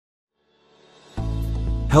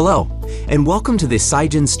Hello, and welcome to the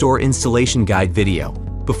SigenStor installation guide video.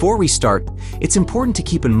 Before we start, it's important to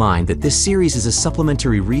keep in mind that this series is a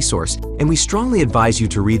supplementary resource, and we strongly advise you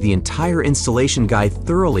to read the entire installation guide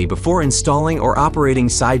thoroughly before installing or operating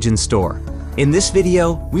SigenStor. In this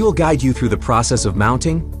video, we will guide you through the process of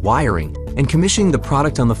mounting, wiring, and commissioning the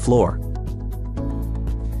product on the floor.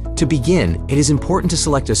 To begin, it is important to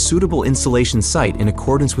select a suitable installation site in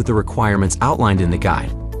accordance with the requirements outlined in the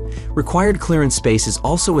guide. Required clearance space is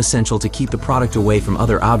also essential to keep the product away from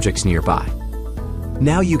other objects nearby.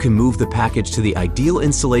 Now you can move the package to the ideal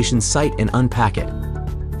installation site and unpack it.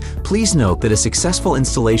 Please note that a successful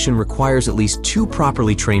installation requires at least 2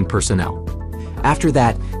 properly trained personnel. After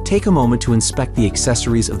that, take a moment to inspect the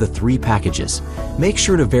accessories of the 3 packages. Make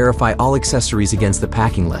sure to verify all accessories against the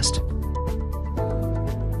packing list.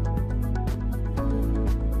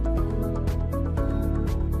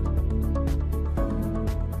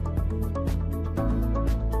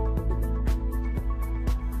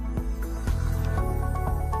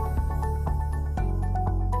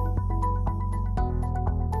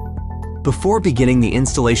 Before beginning the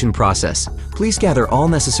installation process, please gather all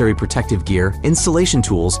necessary protective gear, installation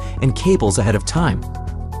tools, and cables ahead of time.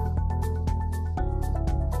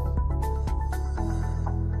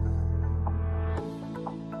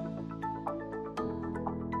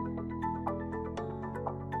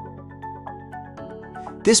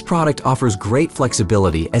 This product offers great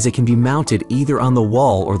flexibility as it can be mounted either on the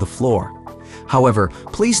wall or the floor. However,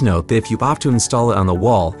 please note that if you opt to install it on the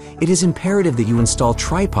wall, it is imperative that you install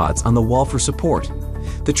tripods on the wall for support.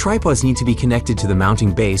 The tripods need to be connected to the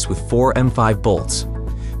mounting base with 4 M5 bolts.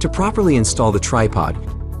 To properly install the tripod,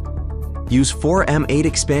 use 4 M8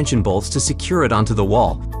 expansion bolts to secure it onto the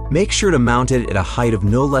wall. Make sure to mount it at a height of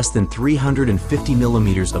no less than 350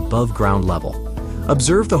 millimeters above ground level.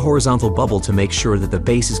 Observe the horizontal bubble to make sure that the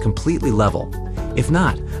base is completely level. If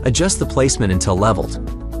not, adjust the placement until leveled.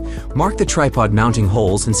 Mark the tripod mounting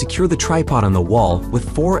holes and secure the tripod on the wall with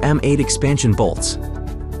 4 M8 expansion bolts.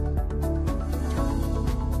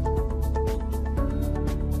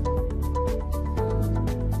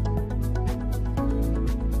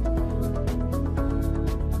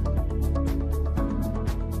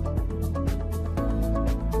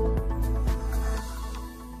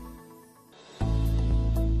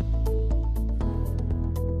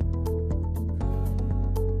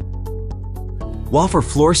 While for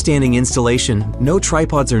floor standing installation, no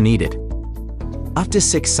tripods are needed. Up to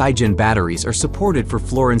 6 Sigen batteries are supported for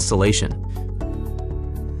floor installation.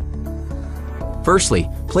 Firstly,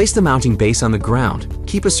 place the mounting base on the ground.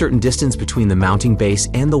 Keep a certain distance between the mounting base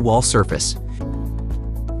and the wall surface.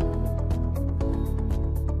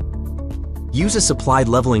 Use a supplied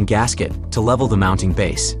leveling gasket to level the mounting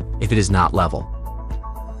base, if it is not level.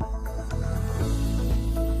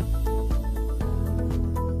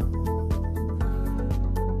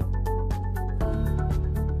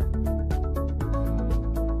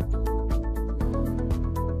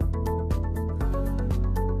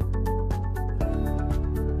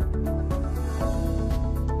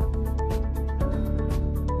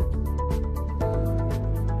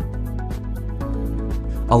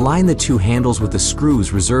 Align the 2 handles with the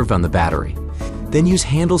screws reserved on the battery. Then use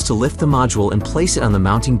handles to lift the module and place it on the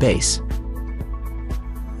mounting base.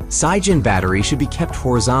 Sigen battery should be kept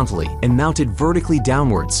horizontally and mounted vertically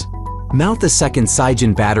downwards. Mount the second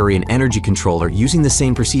Sigen battery and energy controller using the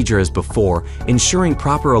same procedure as before, ensuring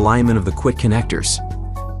proper alignment of the quick connectors.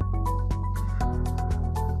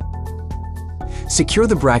 Secure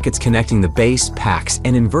the brackets connecting the base, packs,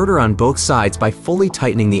 and inverter on both sides by fully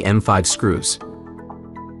tightening the M5 screws.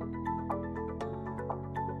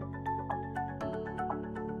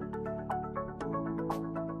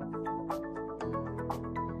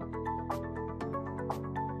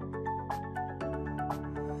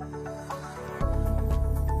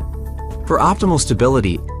 For optimal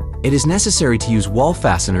stability, it is necessary to use wall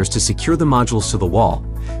fasteners to secure the modules to the wall.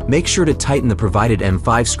 Make sure to tighten the provided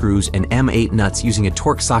M5 screws and M8 nuts using a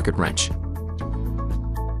torque socket wrench.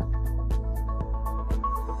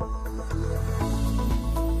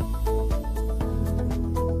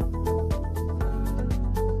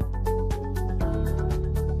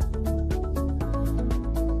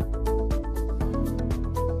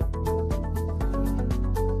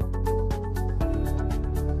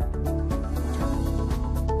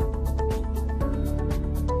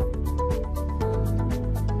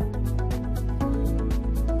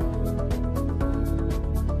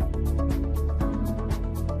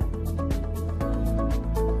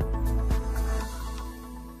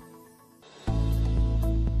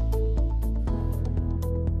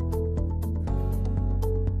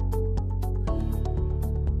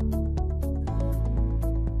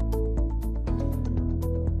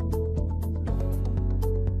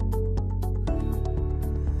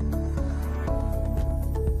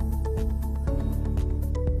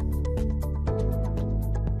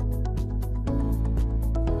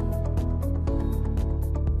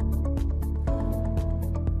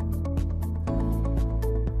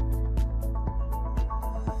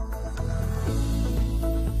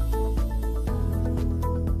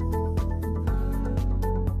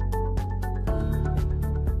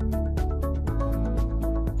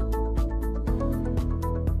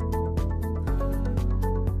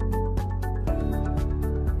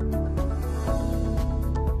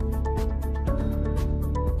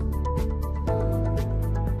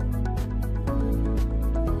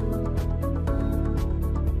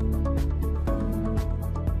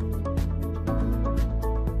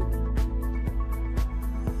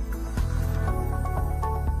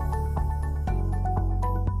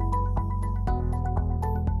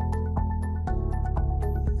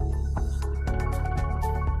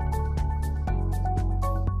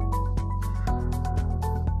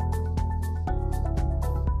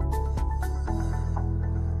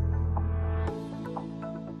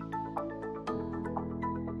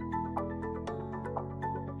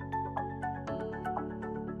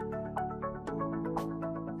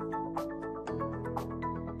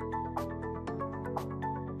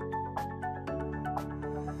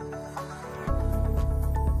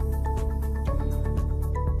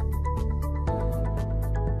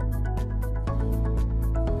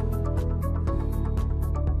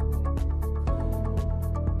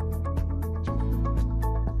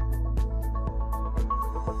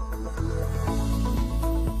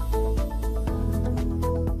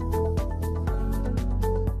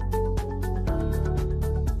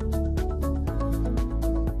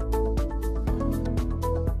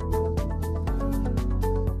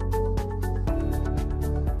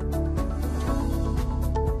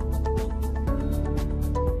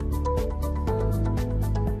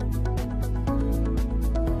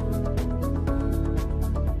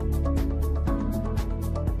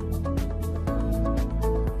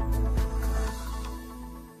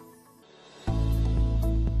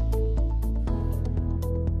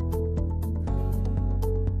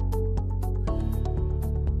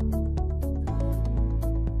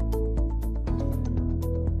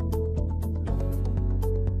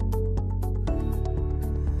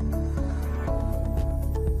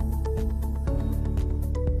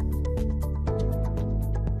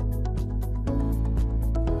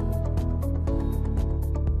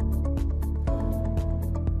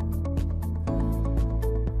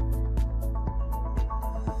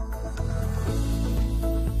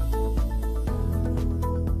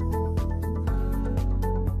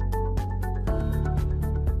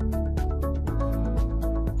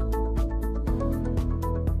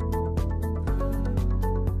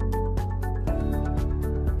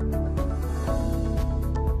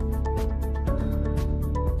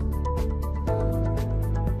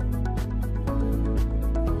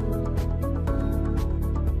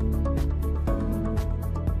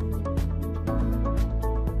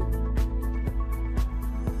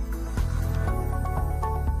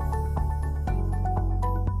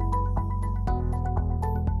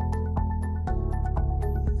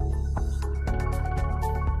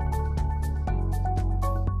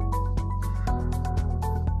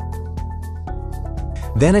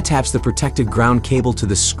 Then attach the protected ground cable to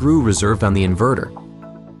the screw reserved on the inverter.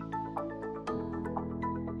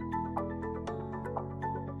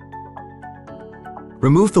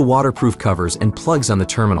 Remove the waterproof covers and plugs on the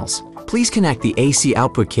terminals. Please connect the AC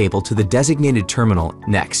output cable to the designated terminal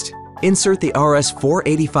next. Insert the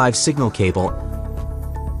RS-485 signal cable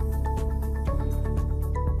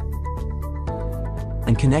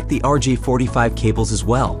and connect the RJ45 cables as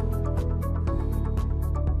well.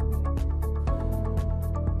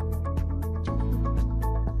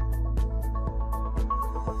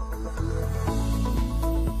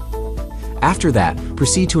 After that,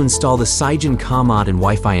 proceed to install the Sigen COM-mod and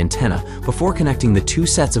Wi-Fi antenna before connecting the two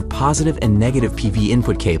sets of positive and negative PV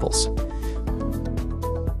input cables.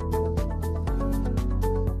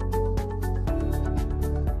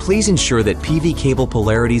 Please ensure that PV cable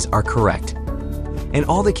polarities are correct, and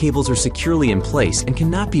all the cables are securely in place and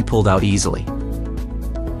cannot be pulled out easily.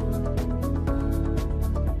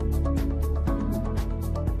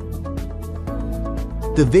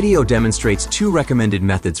 The video demonstrates two recommended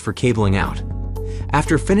methods for cabling out.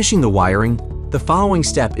 After finishing the wiring, the following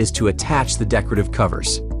step is to attach the decorative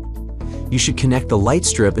covers. You should connect the light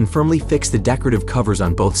strip and firmly fix the decorative covers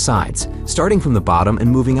on both sides, starting from the bottom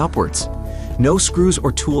and moving upwards. No screws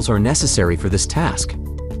or tools are necessary for this task.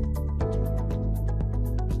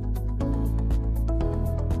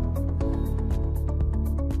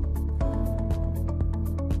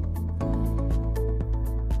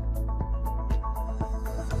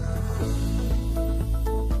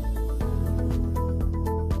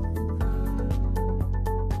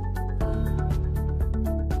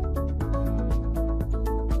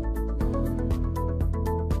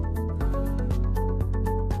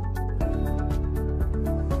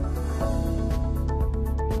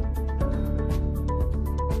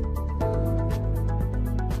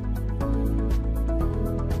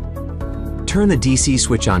 Turn the DC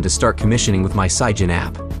switch on to start commissioning with my Sigen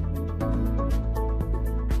app.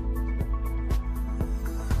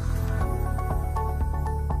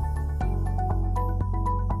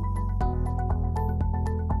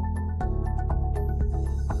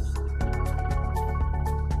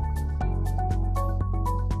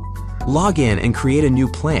 Log in and create a new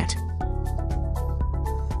plant.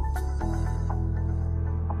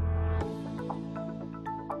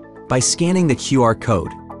 By scanning the QR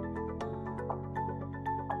code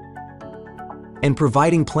and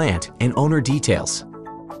providing plant and owner details.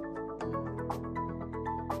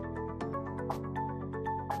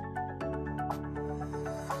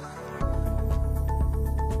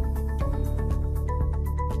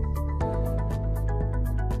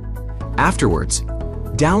 Afterwards,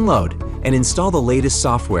 download and install the latest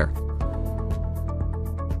software.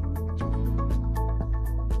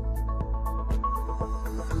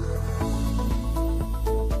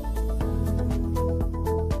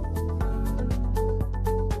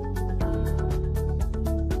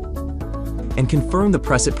 And confirm the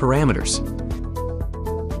preset parameters.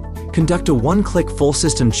 Conduct a one-click full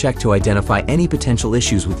system check to identify any potential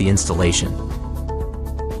issues with the installation.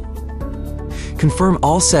 Confirm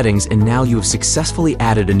all settings, and now you have successfully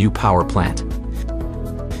added a new power plant.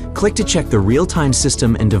 Click to check the real-time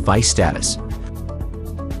system and device status.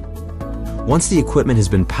 Once the equipment has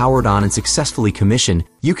been powered on and successfully commissioned,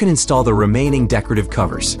 you can install the remaining decorative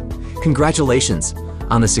covers. Congratulations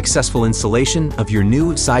on the successful installation of your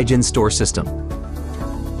new SigenStor system.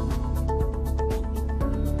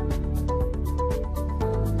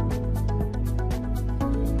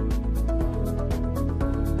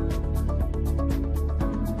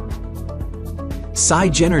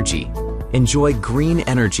 SiGenergy. Enjoy green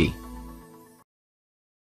energy.